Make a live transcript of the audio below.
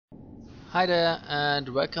Hi there and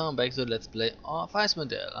welcome back to Let's Play of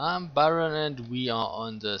Icewind. I'm Baron and we are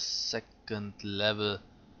on the second level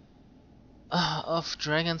of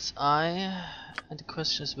Dragon's Eye, and the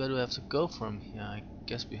question is, where do we have to go from here? I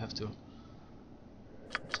guess we have to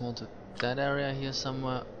turn to that area here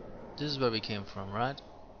somewhere. This is where we came from, right?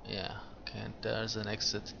 Yeah, okay, and there's an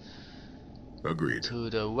exit. Agreed. To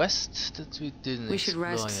the west that we didn't We should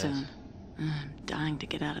rest yet. soon. I'm dying to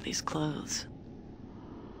get out of these clothes.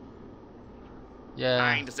 Yeah.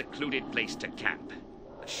 Find a secluded place to camp.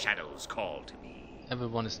 The shadows call to me.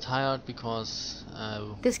 Everyone is tired because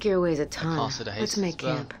This gear weighs a I ton. casted a haste Let's make as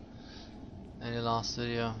well. camp. In the last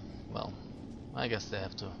video, well, I guess they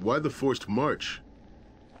have to Why the forced march?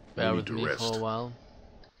 bear We with need to me rest. for a while.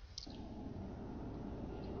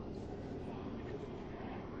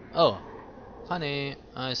 Oh, honey,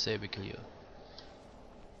 I say we kill you.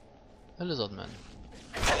 A lizard man.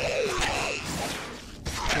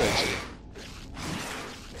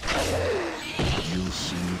 You'll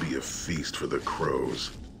soon be a feast for the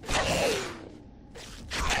crows.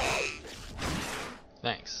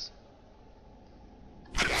 Thanks.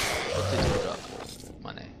 What did you drop?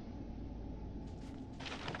 Money.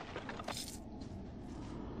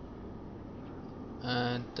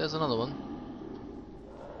 And there's another one.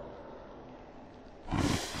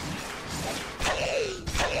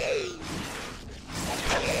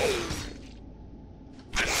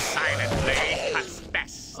 Silent blade cuts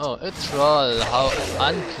best. Oh, a troll, how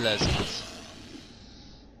unpleasant.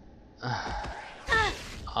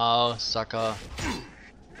 Oh, sucker.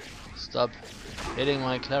 Stop hitting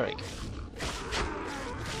my cleric.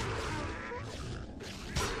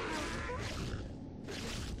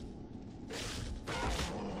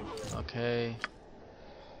 Okay,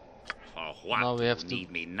 For what now we have do to you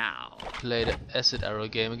need me now? play the acid arrow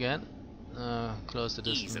game again. Close the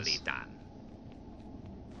distance. Easily done.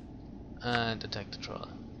 And attack the troll.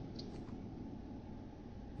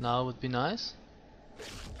 Now would be nice.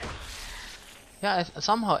 Yeah,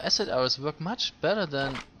 somehow acid arrows work much better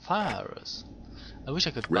than fire arrows. I wish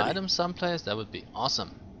I could buy Ready. them someplace, that would be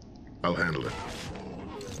awesome. I'll handle it.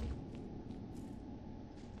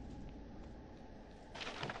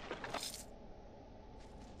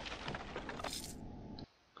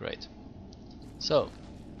 Great. So,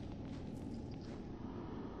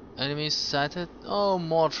 enemies sighted. Oh,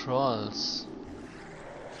 more trolls.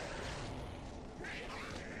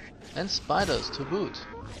 And spiders to boot.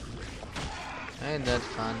 Ain't that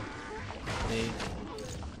fun? Hey.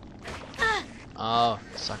 Oh,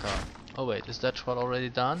 sucker. Oh wait, is that troll already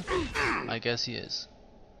done? I guess he is.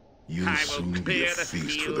 You'll I soon will be a clear the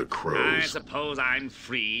feast for the field. I crows. suppose I'm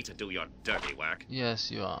free to do your dirty work. Yes,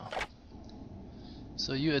 you are.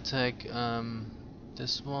 So you attack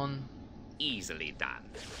this one. Easily done.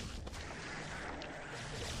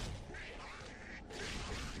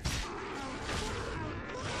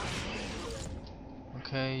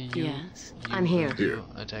 Okay, Yes, you I'm here. going to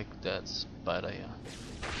attack that spider here.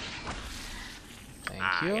 Thank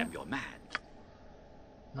I you. am your man.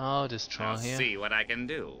 Now this troll I'll here. see what I can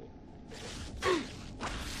do.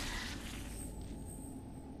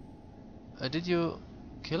 Did you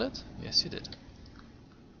kill it? Yes, you did.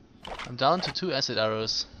 I'm down to 2 acid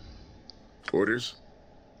arrows. Orders?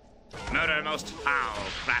 Murder most foul,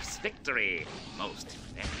 crafts victory most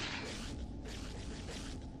fair.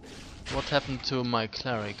 What happened to my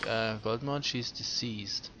cleric? Goldmon, she's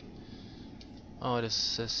deceased. Oh,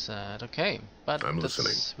 this is sad. Okay, but I'm that's,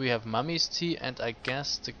 listening. we have mummy's tea, and I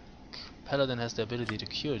guess the paladin has the ability to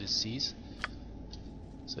cure disease.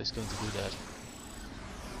 So he's going to do that.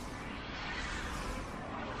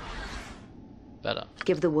 Better.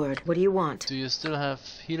 Give the word. What do you want? Do you still have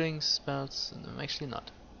healing spells? No, actually not.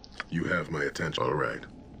 You have my attention. All right.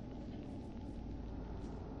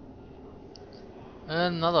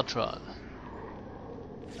 Another troll.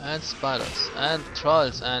 And spiders. And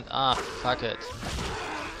trolls. And fuck it.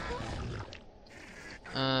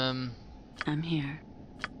 I'm here.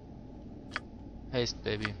 Haste,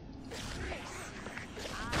 baby.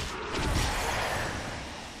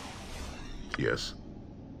 Yes.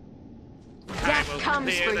 I will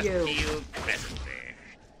comes clear for the you. field presently.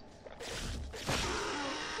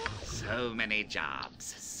 So many jobs,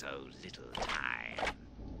 so little time.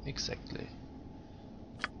 Exactly.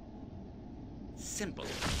 Simple.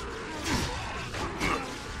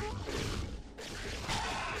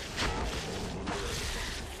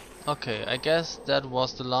 Okay, I guess that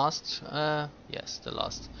was the last, yes, the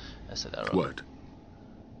last acid arrow. What?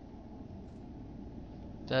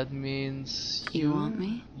 That means You want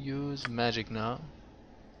me? use magic now.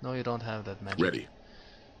 No, you don't have that magic. Ready.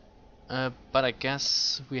 But I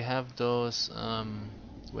guess we have those.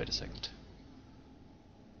 Wait a second.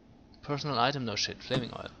 Personal item, no shit,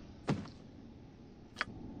 flaming oil.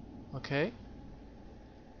 Okay.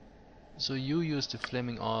 So you use the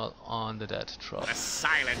flaming oil on the dead troll. The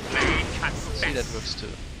silent blade cuts See, that works too.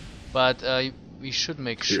 But we should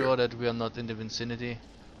make sure that we are not in the vicinity,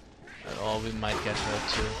 or we might get hurt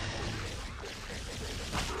too.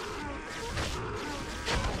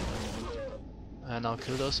 And I'll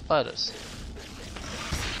kill those spiders.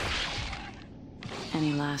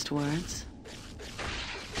 Any last words?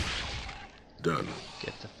 Done.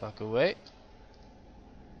 Get the fuck away.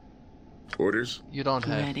 Orders? You don't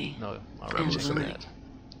have... Ready. No, I'm I'll listening. that.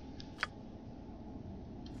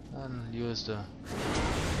 And use the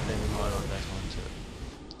flaming oil on that one too.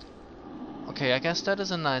 Okay, I guess that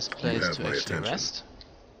is a nice place have to my actually attention. rest.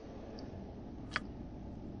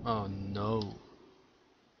 Oh no.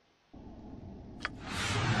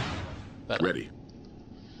 Better. Ready.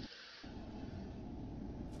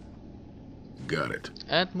 Got it.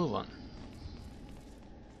 And move on.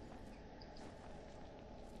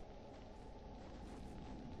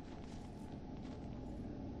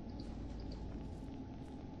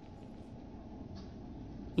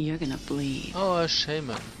 You're gonna bleed. Oh, a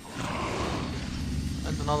shaman.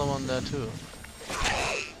 And another one there too.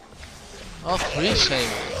 Oh, 3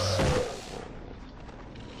 shamans.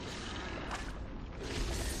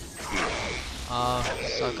 Ah,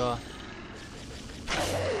 sucker.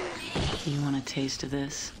 You want a taste of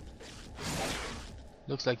this?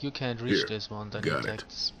 Looks like you can't reach Here, this one that got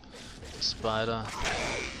attacks the spider.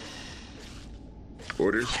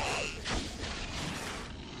 Orders?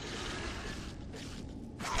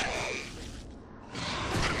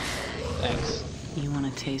 Thanks. You want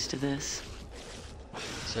a taste of this?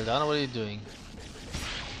 Sildana, what are you doing?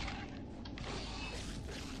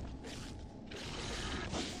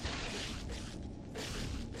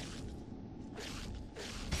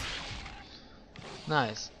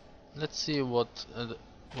 Nice. Let's see what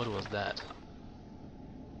was that?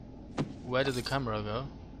 Where did the camera go?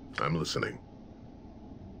 I'm listening.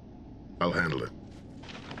 I'll handle it.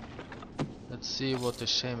 Let's see what the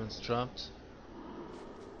shamans dropped.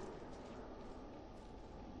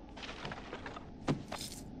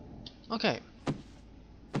 Okay.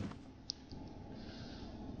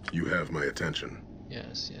 You have my attention.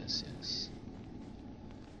 Yes, yes, yes.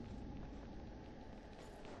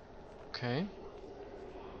 Okay.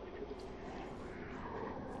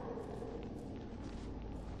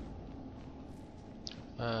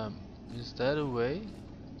 Is that a way?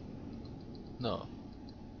 No.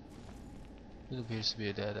 It appears to be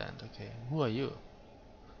a dead end. Okay. Who are you?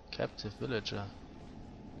 Captive villager.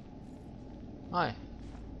 Hi.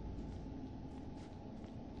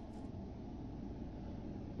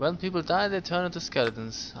 When people die, they turn into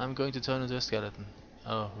skeletons. I'm going to turn into a skeleton.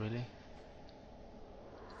 Oh, really?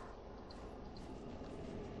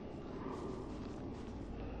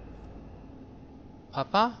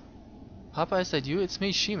 Papa? Papa, is that you? It's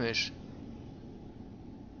me, Sheemish.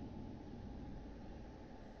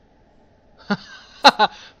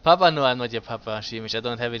 Papa, no, I'm not your papa, Sheemish. I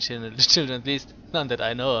don't have any children, at least none that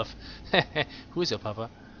I know of. Who's your papa?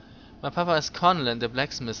 My papa is Conlan, the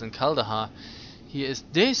blacksmith in Kaldahar. He is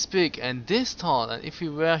this big and this tall, and if he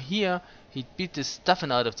were here, he'd beat the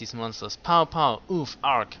stuffing out of these monsters. Pow pow, oof,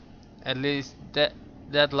 ark. At least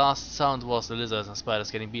that last sound was the lizards and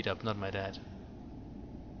spiders getting beat up, not my dad.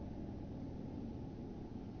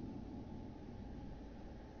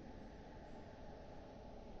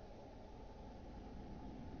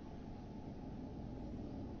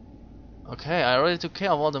 Okay, I already took care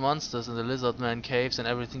of all the monsters in the lizard man caves and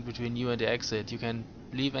everything between you and the exit. You can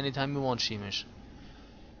leave anytime you want, Sheemish.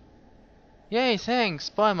 Yay, thanks!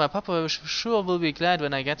 Boy, my papa sure will be glad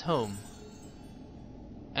when I get home.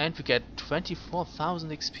 And we get 24,000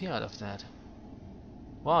 XP out of that.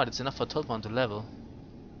 Wow, that's enough for Tolpan to level.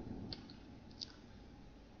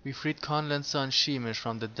 We freed Conlan's son Sheemish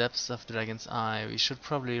from the depths of Dragon's Eye. We should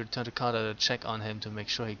probably return to Carter to check on him to make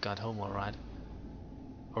sure he got home alright.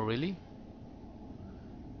 Oh really?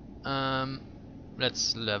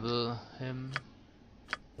 Let's level him.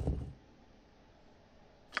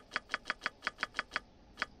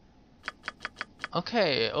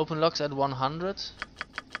 Okay, open locks at 100.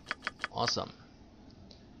 Awesome.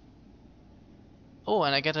 Oh,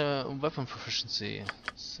 and I get a weapon proficiency.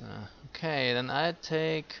 So, okay, then I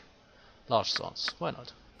take large swords. Why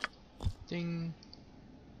not? Ding.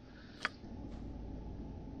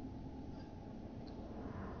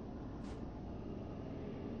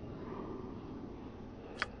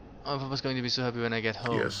 Oh, Papa's going to be so happy when I get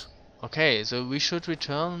home. Yes. Okay, so we should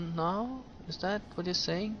return now? Is that what you're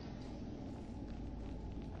saying?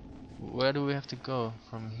 Where do we have to go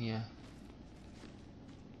from here?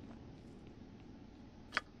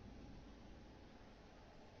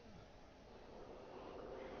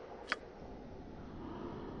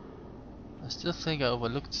 still think I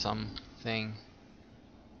overlooked something.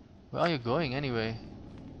 Where are you going anyway?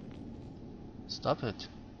 Stop it.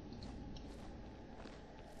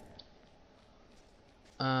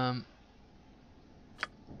 How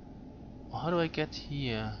do I get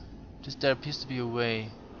here? There appears to be a way.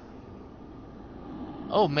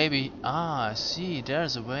 Oh, maybe. Ah, I see.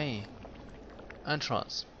 There's a way.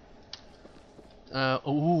 Entrance.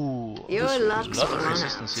 Ooh. Your There's a luck's lot of run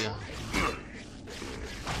resistance out. here.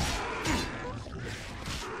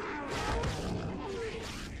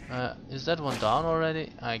 Is that one down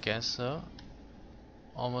already? I guess so.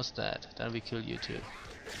 Almost dead. Then we kill you too.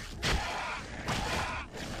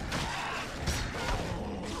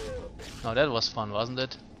 Now that was fun, wasn't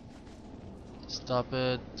it? Stop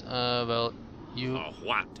it. Well, you Oh,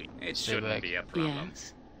 what? It stay shouldn't back. be a problem.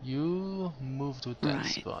 Yes. You move to that Right.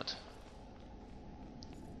 spot.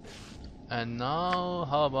 And now,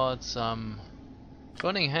 how about some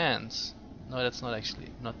burning hands? No, that's not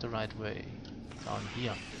actually not the right way. Down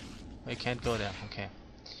here. We can't go there. Okay.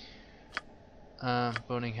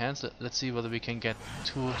 Burning hands. Let's see whether we can get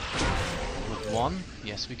two with one.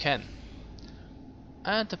 Yes, we can.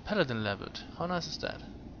 And the paladin leveled. How nice is that?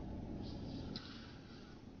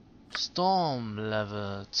 Storm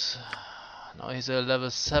leveled. Now he's a level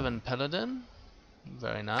 7 paladin.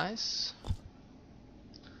 Very nice.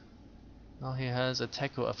 Now he has a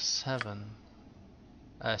taco of 7.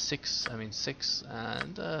 6, I mean 6.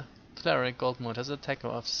 And cleric Goldmode has a taco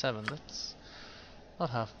of 7. That's not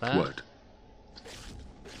half bad. What?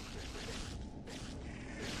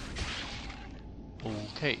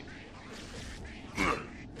 Okay.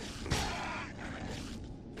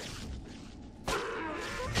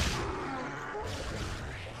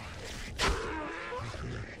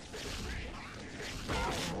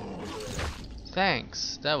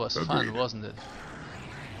 Thanks. That was fun, Agreed. wasn't it?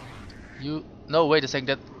 No, wait a second.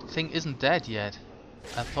 That thing isn't dead yet.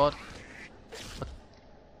 I thought. What?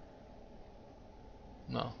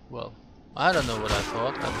 No. Well, I don't know what I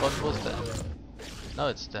thought. I thought it was dead. Now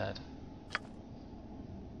it's dead.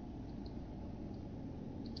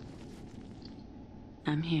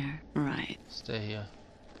 I'm here. Right. Stay here.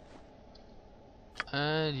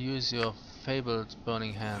 And use your fabled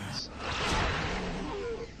burning hands.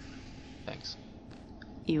 Thanks.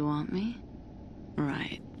 You want me?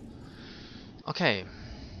 Right. Okay.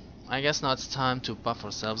 I guess now it's time to buff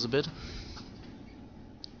ourselves a bit.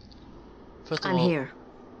 First of I'm all, here.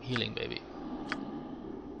 healing, baby.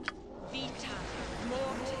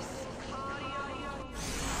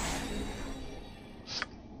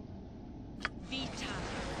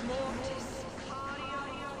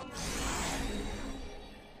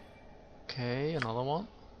 Okay, another one.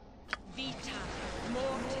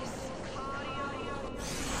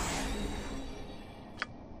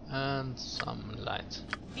 And some light.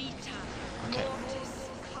 Okay.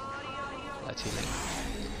 Light healing.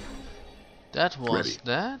 That was Ready.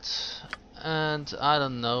 that. And I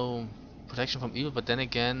don't know, protection from evil, but then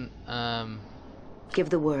again, Give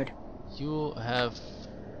the word. you have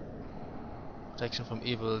protection from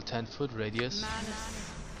evil 10-foot radius.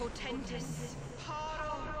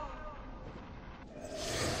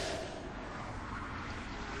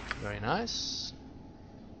 Very nice.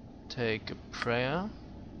 Take a prayer.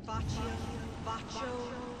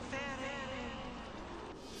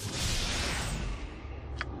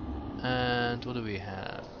 And what do we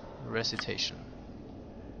have? Recitation.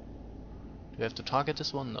 Do we have to target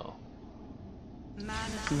this one? No.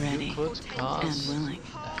 Ready You could and cast willing.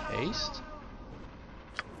 a haste.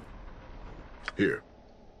 Here.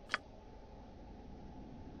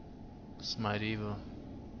 Smite evil.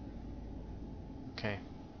 Okay.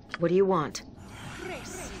 What do you want?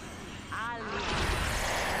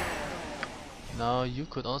 Now you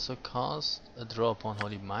could also cast a draw upon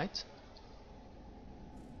Holy Might.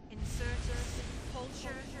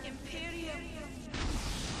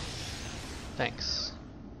 Thanks.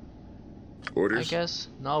 I Orders? guess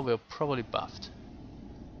now we're probably buffed.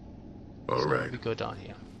 All So right. we go down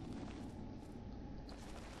here.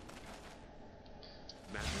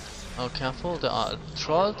 Oh, careful, there are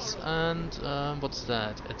trolls and what's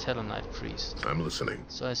that? A Tellarknight priest. I'm listening.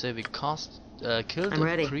 So I say we kill I'm the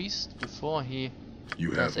ready. priest before he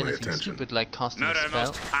You does have my anything attention. stupid like casting a spell.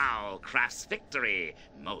 Murdermost foul, crass victory,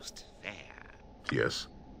 most fair. Yes.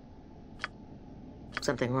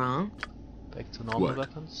 Something wrong? Back to normal What?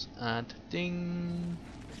 weapons and ding.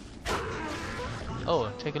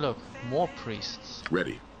 Oh, take a look. More priests.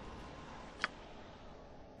 Ready.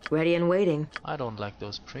 Ready and waiting. I don't like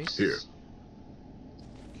those priests. Here.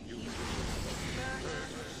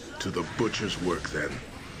 To the butcher's work, then.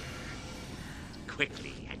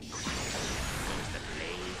 Quickly and quickly goes the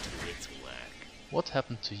blade to its work. What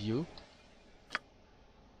happened to you?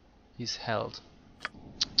 He's held.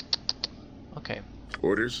 Okay.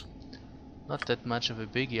 Orders? Not that much of a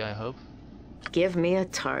biggie, I hope. Give me a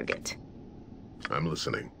target. I'm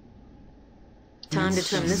listening. Time to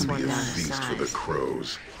trim this Be one a down to feast for the size.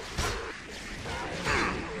 crows.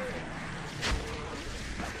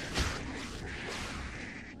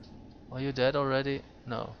 Are you dead already?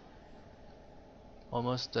 No.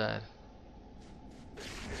 Almost dead.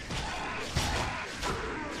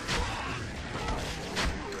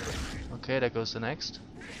 Okay, there goes the next.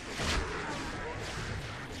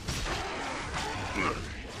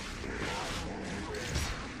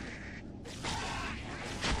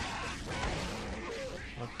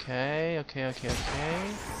 Okay.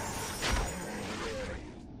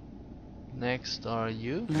 Next are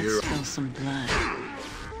you. Let's spill some blood.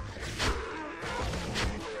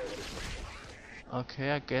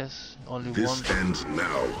 Okay, I guess only This one ends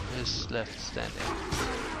now. is left standing.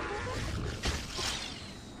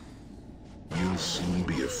 You'll soon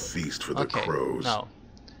be a feast for the Okay, crows. now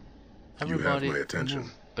You have everybody my attention.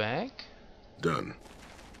 move back. Done.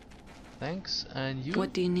 Thanks, and you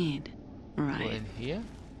What do you need? go Right. in here.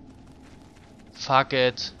 Fuck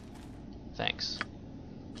it. Thanks.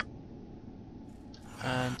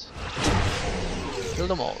 And kill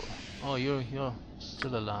them all. Oh, you're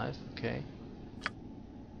still alive. Okay.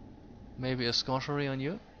 Maybe a scorchery on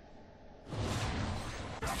you.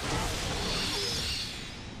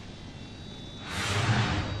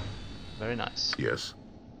 Very nice. Yes.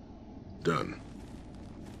 Done.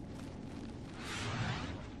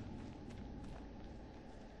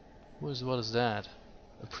 What is that?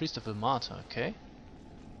 A priest of Ilmata, okay.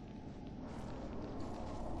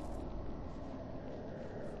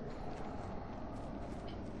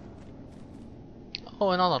 Oh,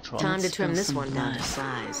 another troll. Time to Let's trim spill this some one down to blood.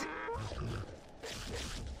 size.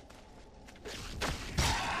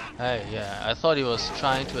 Hey, yeah, I thought he was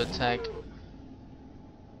trying to attack.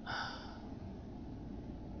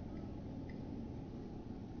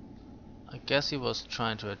 I guess he was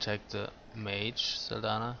trying to attack the mage,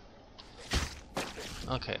 Saldana.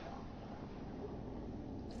 Okay.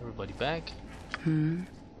 Everybody back. Hmm?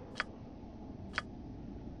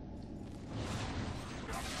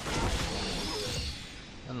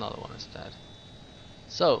 Another one is dead.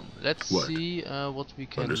 So, let's What? see what we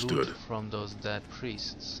can Understood. loot from those dead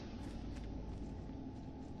priests.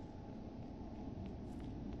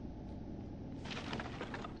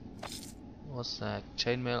 What's that?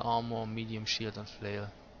 Chainmail armor, medium shield and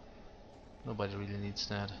flail. Nobody really needs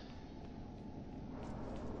that.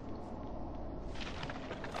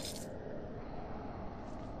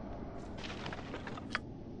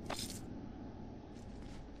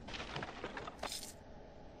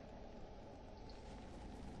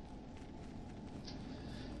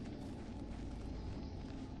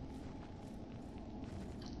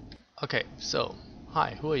 Okay, so,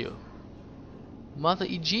 hi, who are you? Mother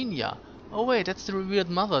Egenia. Oh wait, that's the revered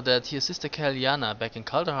mother that your sister Kaliana back in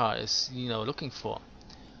Kaldahar is, looking for.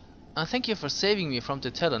 Thank you for saving me from the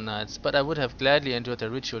Tellarknights, but I would have gladly endured the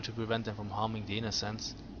ritual to prevent them from harming the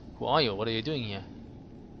innocents. Who are you? What are you doing here?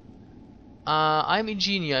 I'm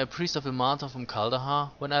Egenia, a priest of Ilmata from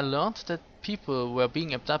Kaldahar. When I learned that people were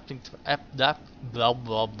being abducted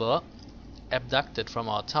from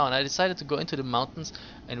our town, I decided to go into the mountains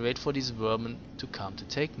and wait for these vermin to come to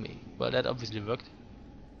take me. Well, that obviously worked.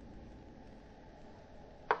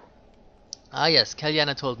 Ah yes,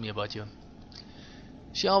 Kaliana told me about you.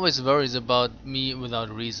 She always worries about me without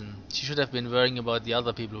reason. She should have been worrying about the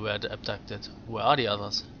other people who were abducted. Where are the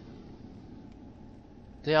others?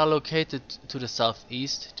 They are located to the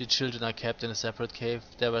southeast. The children are kept in a separate cave.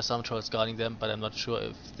 There were some trolls guarding them, but I'm not sure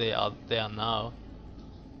if they are there now.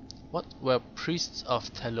 What were priests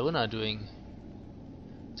of Talona doing?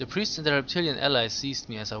 The priests and their reptilian allies seized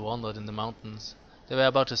me as I wandered in the mountains. They were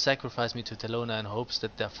about to sacrifice me to Talona in hopes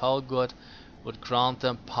that their foul god would grant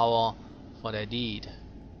them power for their deed.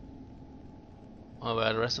 Oh, where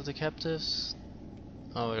are the rest of the captives?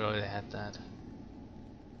 Oh, we already had that.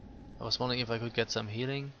 I was wondering if I could get some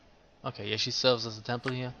healing. Okay, yeah, she serves as a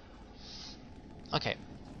temple here. Okay.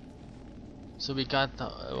 So we got,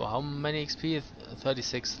 how many XP?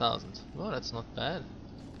 36,000. Oh, that's not bad.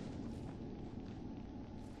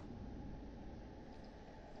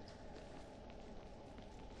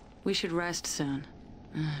 We should rest soon.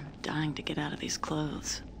 I'm dying to get out of these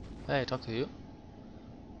clothes. Hey, talk to you.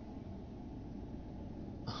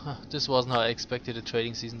 This wasn't how I expected the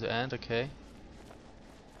trading season to end, okay.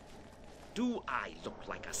 Do I look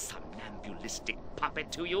like a somnambulistic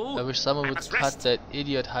puppet to you? I wish someone I would must cut rest. that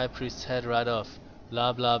idiot high priest's head right off.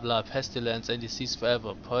 Blah blah blah. Pestilence and disease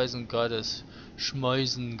forever. Poison goddess.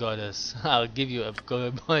 Schmoisen goddess. I'll give you a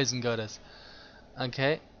poison goddess.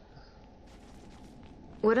 Okay.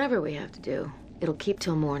 Whatever we have to do, it'll keep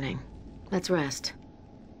till morning. Let's rest.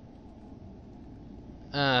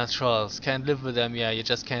 Trolls. Can't live with them. Yeah, you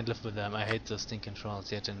just can't live with them. I hate those stinking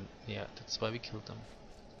trolls. Yeah, that's why we killed them.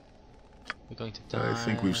 We're going to die. I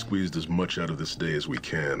think we've squeezed as much out of this day as we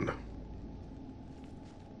can.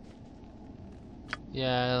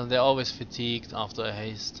 Yeah, they're always fatigued after a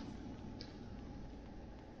haste.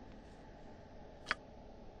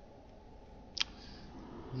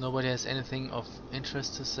 Nobody has anything of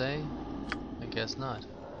interest to say? I guess not.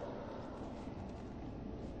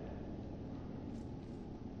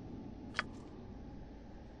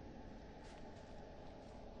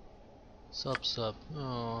 Sup.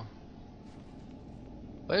 Oh.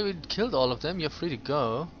 Well, we killed all of them. You're free to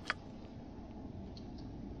go.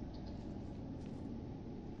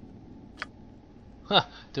 Ha!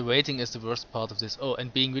 The waiting is the worst part of this. Oh,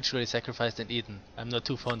 and being ritually sacrificed and eaten. I'm not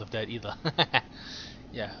too fond of that either.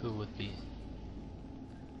 Yeah, who would be?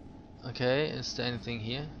 Okay, is there anything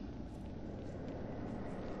here?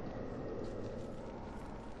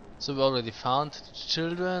 So we already found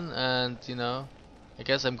children, and you know, I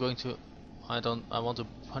guess I'm going to. I want to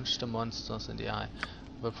punch the monsters in the eye.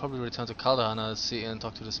 We'll probably return to Kaldahar now, see and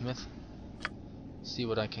talk to the smith. See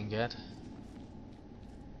what I can get.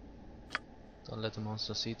 Don't let the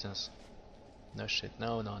monsters eat us. No shit.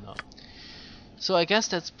 No. So I guess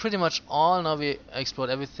that's pretty much all. Now we explored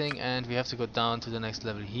everything, and we have to go down to the next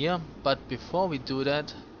level here. But before we do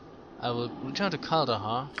that, I will return to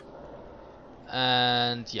Kaldahar.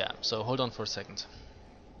 And yeah, so hold on for a second.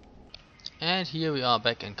 And here we are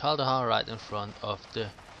back in Kaldahar, right in front of the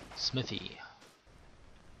smithy.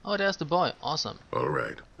 Oh, there's the boy. Awesome.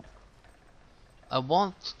 Alright. I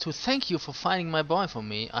want to thank you for finding my boy for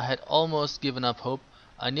me. I had almost given up hope.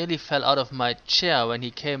 I nearly fell out of my chair when he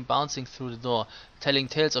came bouncing through the door, telling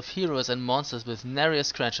tales of heroes and monsters with nary a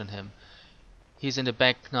scratch on him. He's in the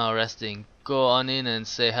back now resting. Go on in and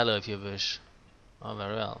say hello if you wish. Oh,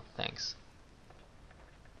 very well. Thanks.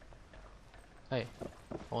 Hey,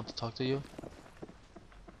 I want to talk to you.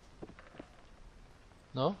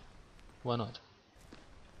 No? Why not?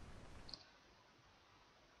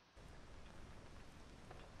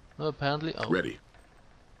 No, apparently. Oh. Ready.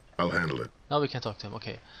 I'll handle it. Now we can talk to him.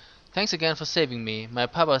 Okay. Thanks again for saving me. My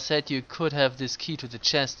papa said you could have this key to the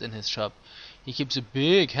chest in his shop. He keeps a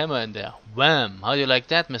big hammer in there. Wham! How do you like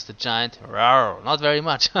that, Mr. Giant? Rawr! Not very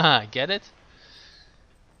much. Haha, get it?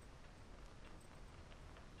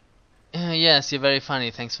 Yes, you're very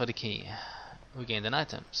funny. Thanks for the key. We gained an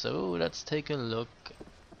item. So let's take a look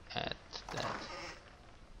at that.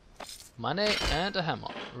 Money and a hammer.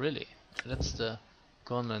 Really? That's the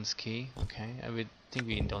Gonlin's key. Okay, I think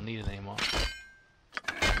we don't need it anymore.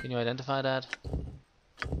 Can you identify that?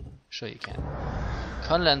 Sure you can.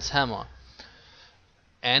 Conlan's hammer.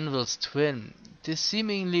 Anvil's twin. This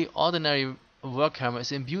seemingly ordinary work hammer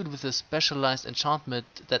is imbued with a specialized enchantment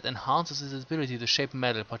that enhances its ability to shape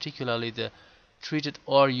metal, particularly the treated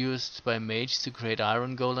ore used by mages to create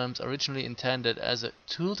iron golems. Originally intended as a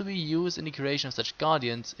tool to be used in the creation of such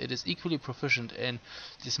guardians, it is equally proficient in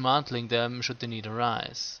dismantling them should the need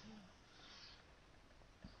arise.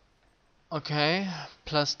 Okay,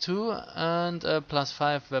 +2 and a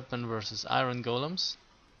 +5 weapon versus iron golems.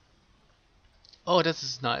 Oh, this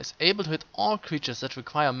is nice. Able to hit all creatures that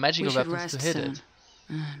require magical weapons to hit it.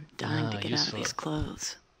 I'm dying to get out of these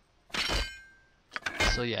clothes.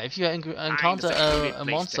 So yeah, if you encounter a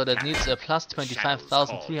monster that needs a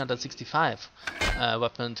 +25,365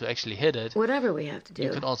 weapon to actually hit it, Whatever we have to do,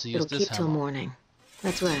 you could also use it'll this keep till hammer. morning.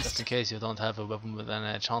 Let's Just rest. in case you don't have a weapon with an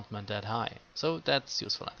enchantment that high. So that's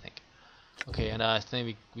useful, I think. Okay, and I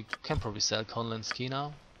think we can probably sell Conlan's key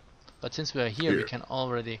now. But since we are here, we can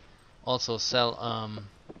already also sell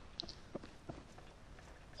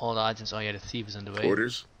all the items. Oh yeah, the thief is in the way.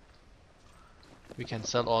 Orders? We can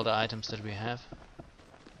sell all the items that we have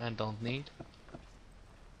and don't need.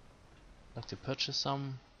 Like to purchase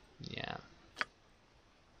some. Yeah.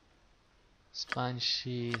 Spine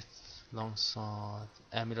sheath, longsword,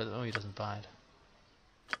 amulet. Oh, he doesn't buy it.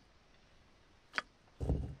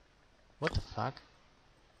 What the fuck?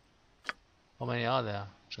 How many are there?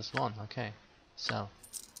 Just one. Okay. Sell.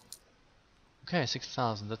 Okay,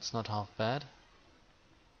 6,000. That's not half bad.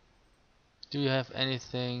 Do you have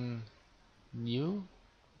anything new?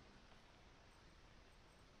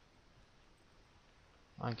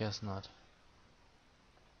 I guess not.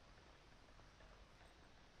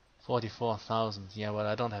 44,000. Yeah, well,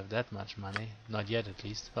 I don't have that much money. Not yet, at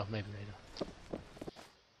least. Well, maybe later.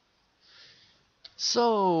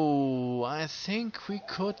 So I think we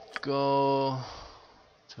could go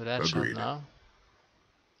to that shop Agreed. now.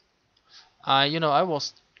 I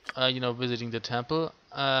was, visiting the temple,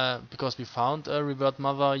 because we found Revered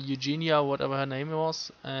Mother Eugenia, whatever her name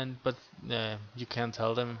was, but you can't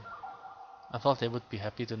tell them. I thought they would be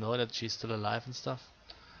happy to know that she's still alive and stuff,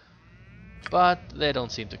 but they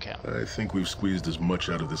don't seem to care. I think we've squeezed as much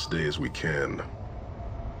out of this day as we can.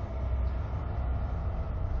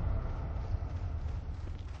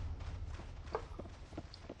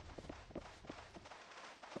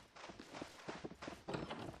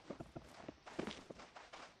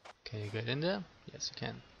 Can you get in there? Yes, you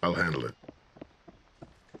can. I'll handle it.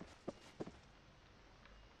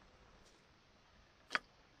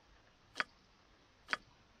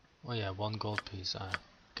 Oh yeah, 1 gold piece.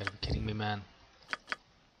 Gotta be kidding me, man.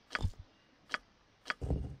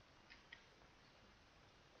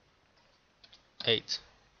 Eight.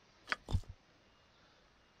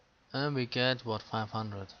 And we get what,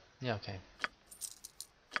 500? Yeah, okay.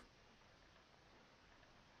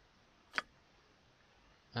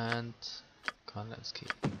 And Conlance key.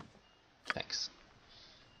 Thanks.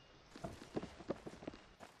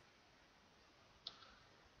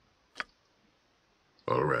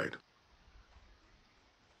 All right.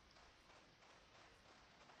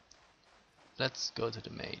 Let's go to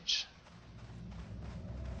the mage.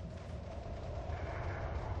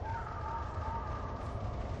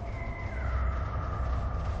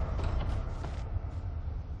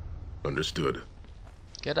 Understood.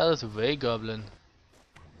 Get out of the way, goblin.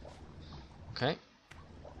 Okay.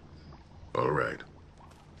 All right.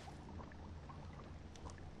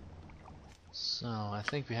 So I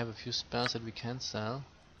think we have a few spells that we can sell.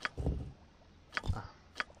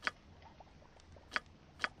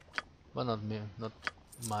 Well, not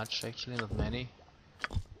much actually, not many.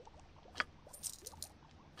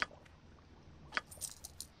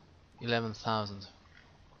 $11,000.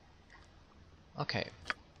 Okay.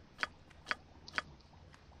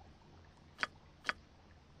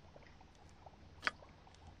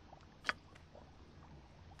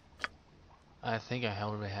 I think I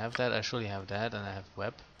already have that. I surely have that, and I have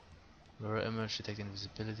web. Mirror image, detect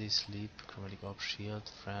invisibility, sleep, chromatic orb, shield,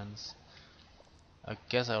 friends. I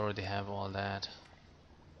guess I already have all that.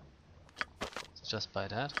 So just buy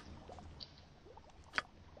that.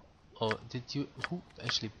 Oh, who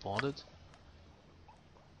actually bought it?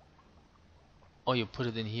 Oh, you put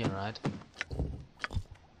it in here, right?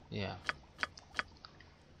 Yeah.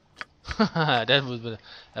 That would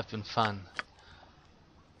have been fun.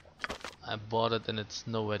 I bought it and it's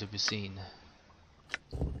nowhere to be seen.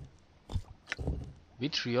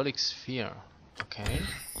 Vitriolic sphere. Okay.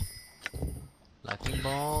 Lightning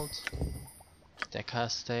bolt. Deca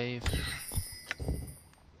stave.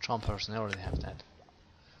 Charm person, I already have that.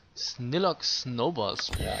 Snillock snowball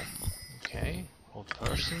swarm. Okay. Hold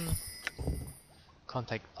person.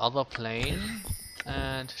 Contact other plane.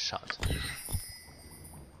 And shut.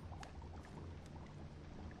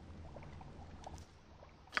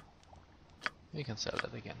 We can sell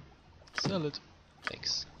that again. Sell it.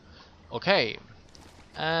 Thanks. Okay.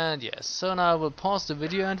 And yes, so now I will pause the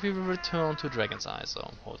video and we will return to Dragon's Eye,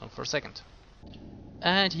 so hold on for a second.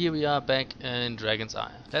 And here we are back in Dragon's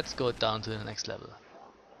Eye. Let's go down to the next level.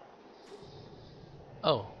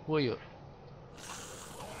 Oh, who are you?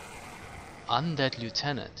 Undead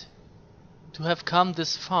Lieutenant. To have come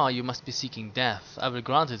this far you must be seeking death. I will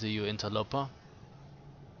grant it to you, interloper.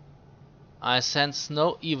 I sense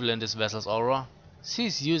no evil in this vessel's aura.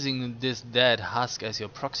 Cease using this dead husk as your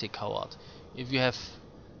proxy, coward. If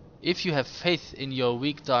you have faith in your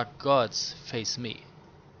weak dark gods, face me.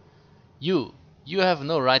 You have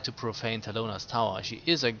no right to profane Talona's tower. She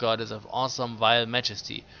is a goddess of awesome vile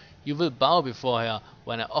majesty. You will bow before her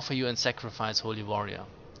when I offer you in sacrifice, holy warrior.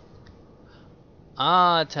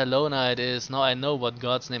 Ah, Talona it is. Now I know what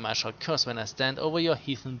god's name I shall curse when I stand over your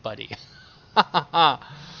heathen body.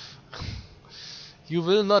 You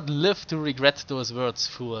will not live to regret those words,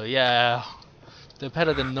 fool. Yeah, the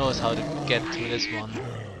paladin knows how to get to this one.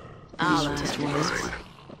 I'll test this.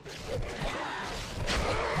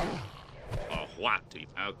 Oh, what?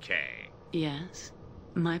 Okay. Yes,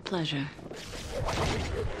 my pleasure.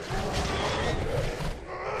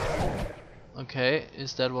 Okay,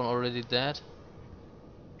 is that one already dead?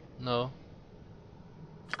 No.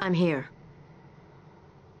 I'm here.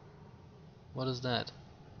 What is that?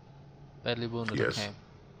 Badly wounded, Yes. okay.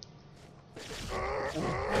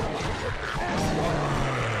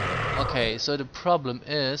 Okay, so the problem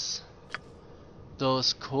is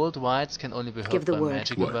those cold whites can only be Give hurt the by word.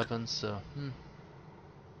 magical What? weapons, so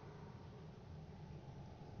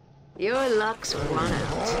Your luck's run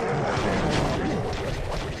out.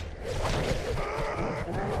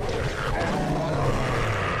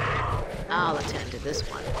 I'll attend to this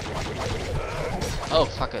one. Oh,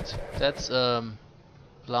 fuck it. That's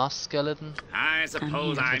blast skeleton. I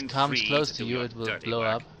suppose here. If I'm it comes free close to to do you, your it will dirty blow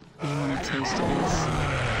work. up. You want a taste of this?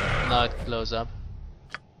 Now it blows up.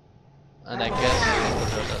 And I guess it will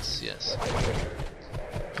hurt us, yes.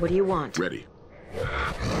 What do you want? Ready.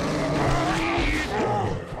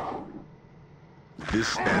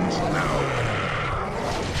 This ends now.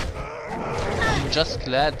 I'm just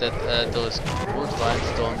glad that those gold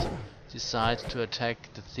vines don't decide to attack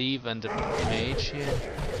the thief and the mage here.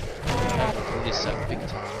 That would really suck big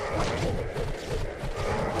time.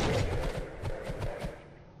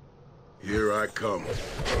 Here I come.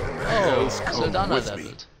 And the Oh, hells come Sildana with me.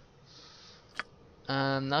 leveled.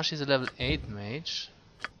 Now she's a level 8 mage.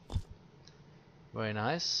 Very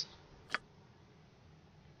nice.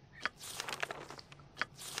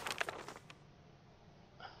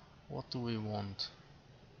 What do we want?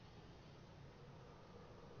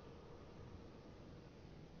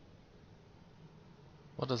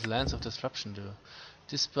 What does Lance of Disruption do?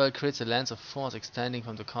 This spell creates a lance of force extending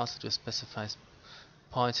from the castle to a specified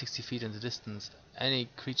point 60 feet in the distance. Any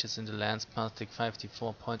creatures in the lance path take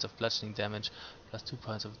 54 points of bludgeoning damage plus 2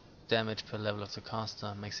 points of damage per level of the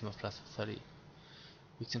caster, maximum of plus 30.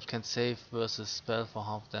 Victims can save versus spell for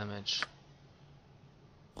half damage.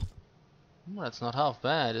 Well, that's not half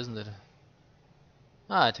bad, isn't it?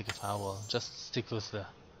 Ah, I take a firewall. Just stick with the,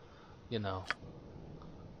 you know,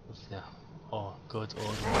 with the good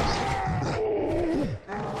old ones.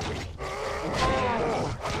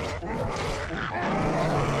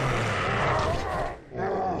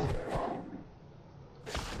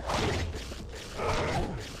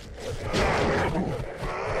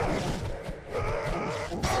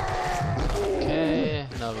 Okay,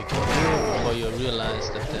 now we can before you realize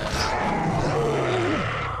that there's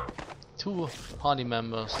two party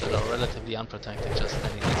members that are relatively unprotected just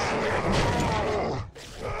standing next to you.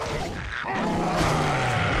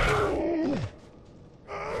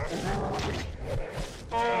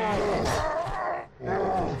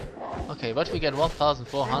 Okay, but we get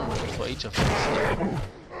 1,400 for each of those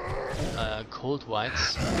cold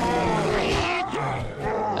whites.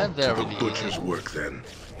 And they're The really butcher's easy. work then.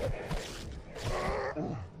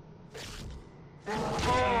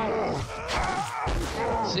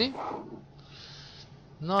 See?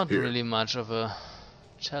 Not Here. really much of a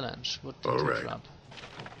challenge. What did All you right. drop?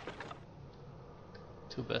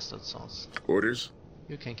 2 bastard souls. Orders?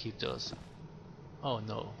 You can keep those. Oh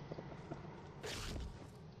no.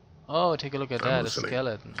 Oh, take a look at I'm that, listening. a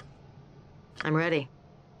skeleton. I'm ready.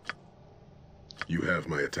 You have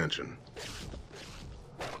my attention.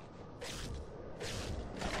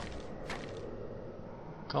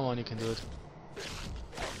 Come on, you can do it.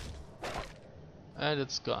 And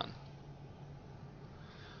it's gone.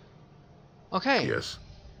 Okay, Yes.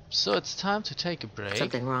 so it's time to take a break.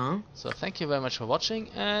 Something wrong? So thank you very much for watching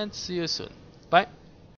and see you soon. Bye.